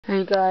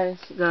Hey guys,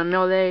 got a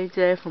Mailday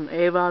today from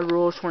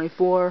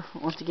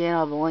ARODRULES214. Once again,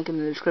 I'll have a link in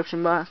the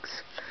description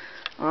box.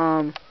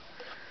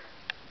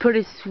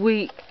 Pretty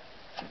sweet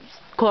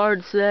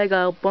cards today.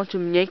 Got a bunch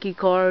of Yankee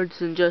cards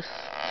and just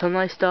some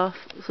nice stuff.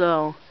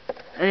 So,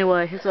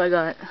 anyway, here's what I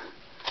got.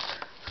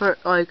 For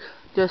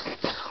just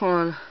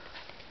on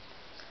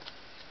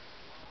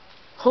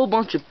whole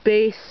bunch of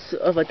base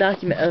of a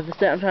set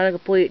I'm trying to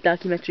complete,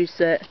 documentary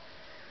set.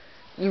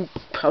 You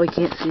probably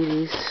can't see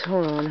these.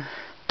 Hold on.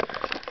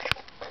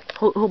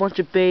 Whole bunch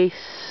of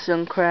base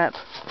and crap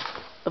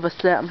of a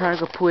set I'm trying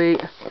to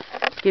complete.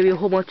 Give you a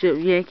whole bunch of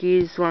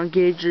Yankees, Ron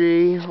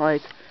Guidry,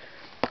 like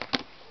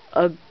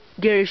a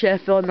Gary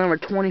Sheffield number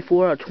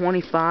 24 or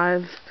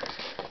 25,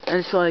 and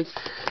it's like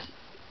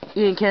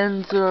Ian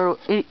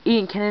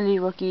Kennedy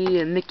rookie,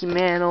 and Mickey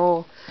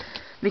Mantle,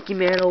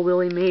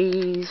 Willie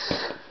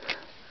Mays.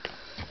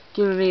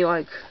 Giving me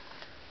like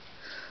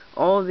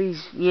all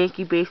these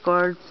Yankee base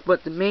cards,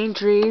 but the main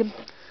trade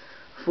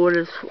for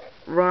this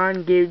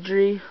Ron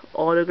Guidry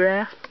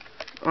autograph,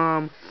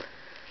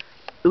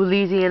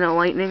 Louisiana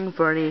Lightning,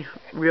 for any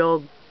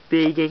real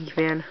big Yankee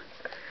fan.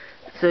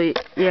 So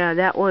yeah,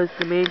 that was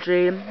the main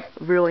trade.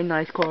 Really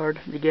nice card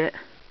to get.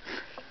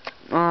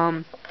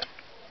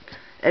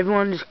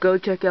 Everyone just go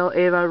check out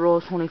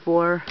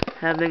ARODRULES214,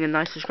 having a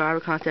nice subscriber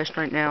contest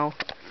right now.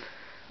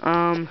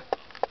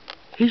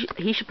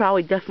 He should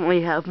probably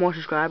definitely have more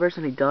subscribers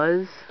than he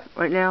does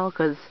right now,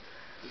 because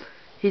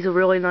he's a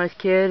really nice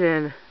kid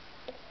and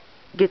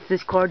gets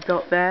his cards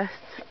out fast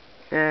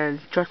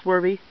and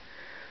trustworthy.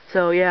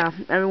 So yeah,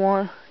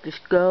 everyone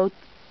just go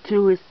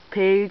to his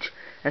page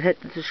and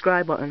hit the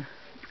subscribe button,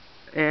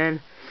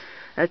 and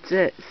that's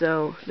it.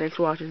 So thanks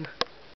for watching.